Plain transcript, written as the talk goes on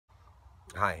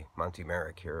Hi, Monty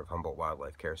Merrick here of Humboldt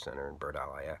Wildlife Care Center in Bird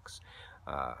Isle IX.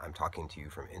 I'm talking to you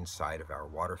from inside of our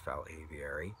Waterfowl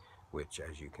Aviary, which,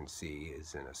 as you can see,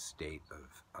 is in a state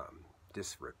of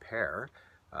disrepair.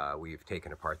 We've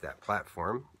taken apart that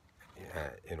platform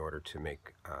in order to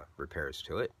make repairs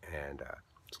to it, and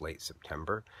it's late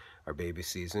September. Our baby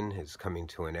season is coming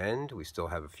to an end. We still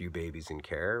have a few babies in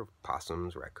care: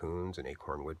 possums, raccoons, an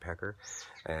acorn woodpecker,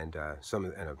 and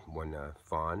one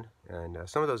fawn. And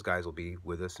some of those guys will be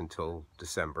with us until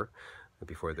December,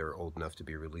 before they're old enough to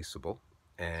be releasable.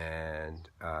 And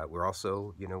we're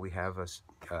also, we have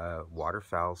a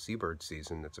waterfowl seabird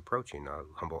season that's approaching.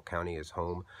 Humboldt County is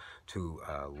home to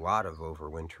a lot of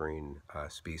overwintering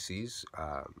species: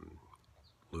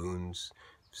 loons,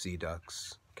 sea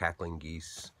ducks, cackling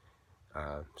geese.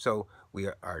 So we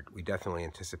definitely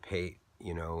anticipate,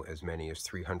 as many as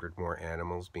 300 more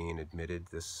animals being admitted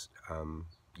this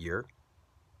year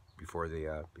before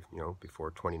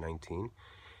before 2019.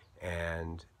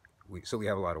 And so we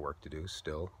have a lot of work to do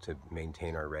still to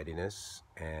maintain our readiness,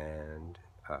 and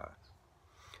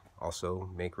also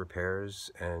make repairs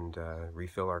and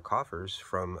refill our coffers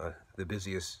from the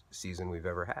busiest season we've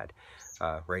ever had.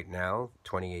 Right now,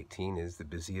 2018 is the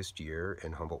busiest year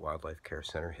in Humboldt Wildlife Care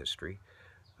Center history.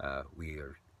 We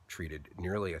are treated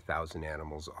nearly 1,000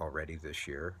 animals already this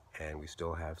year, and we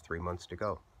still have 3 months to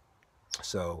go.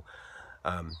 So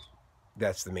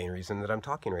that's the main reason that I'm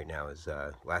talking right now. Is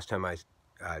last time I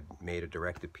made a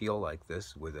direct appeal like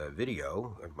this with a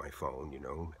video of my phone,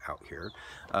 out here,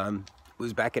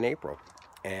 was back in April.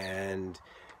 And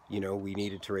we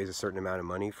needed to raise a certain amount of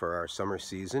money for our summer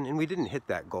season, and we didn't hit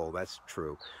that goal, that's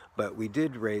true, but we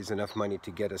did raise enough money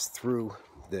to get us through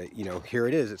the, here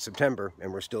it is, it's September,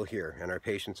 and we're still here, and our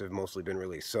patients have mostly been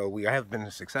released. So we have been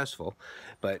successful,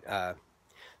 but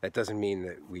that doesn't mean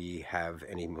that we have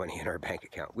any money in our bank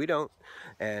account. We don't,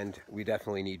 and we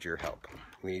definitely need your help.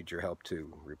 We need your help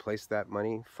to replace that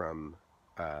money from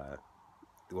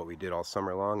what we did all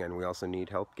summer long, and we also need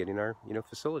help getting our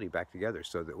facility back together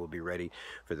so that we'll be ready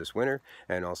for this winter,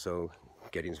 and also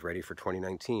getting us ready for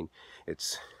 2019.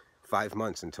 It's 5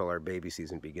 months until our baby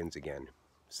season begins again.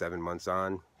 7 months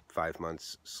on, 5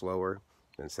 months slower,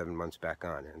 and 7 months back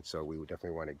on, and so we would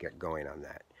definitely want to get going on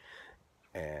that.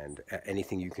 And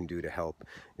anything you can do to help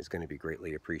is going to be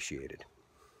greatly appreciated.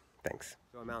 Thanks.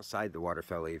 So I'm outside the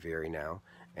Waterfowl Aviary now,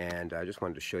 and I just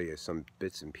wanted to show you some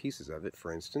bits and pieces of it.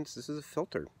 For instance, this is a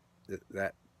filter.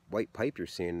 That white pipe you're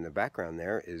seeing in the background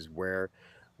there is where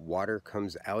water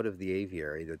comes out of the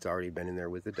aviary that's already been in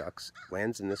there with the ducks,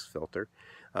 lands in this filter.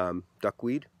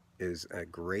 Duckweed is a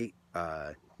great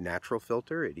natural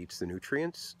filter. It eats the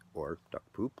nutrients, or duck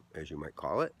poop, as you might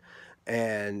call it.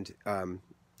 And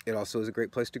it also is a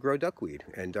great place to grow duckweed,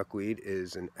 and duckweed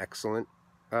is an excellent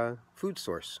food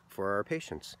source for our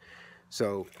patients.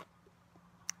 So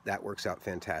that works out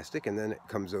fantastic. And then it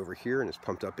comes over here and is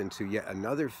pumped up into yet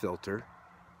another filter.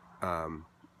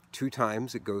 2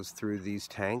 times it goes through these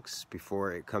tanks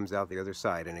before it comes out the other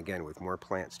side, and again with more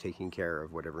plants taking care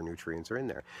of whatever nutrients are in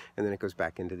there, and then it goes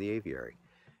back into the aviary.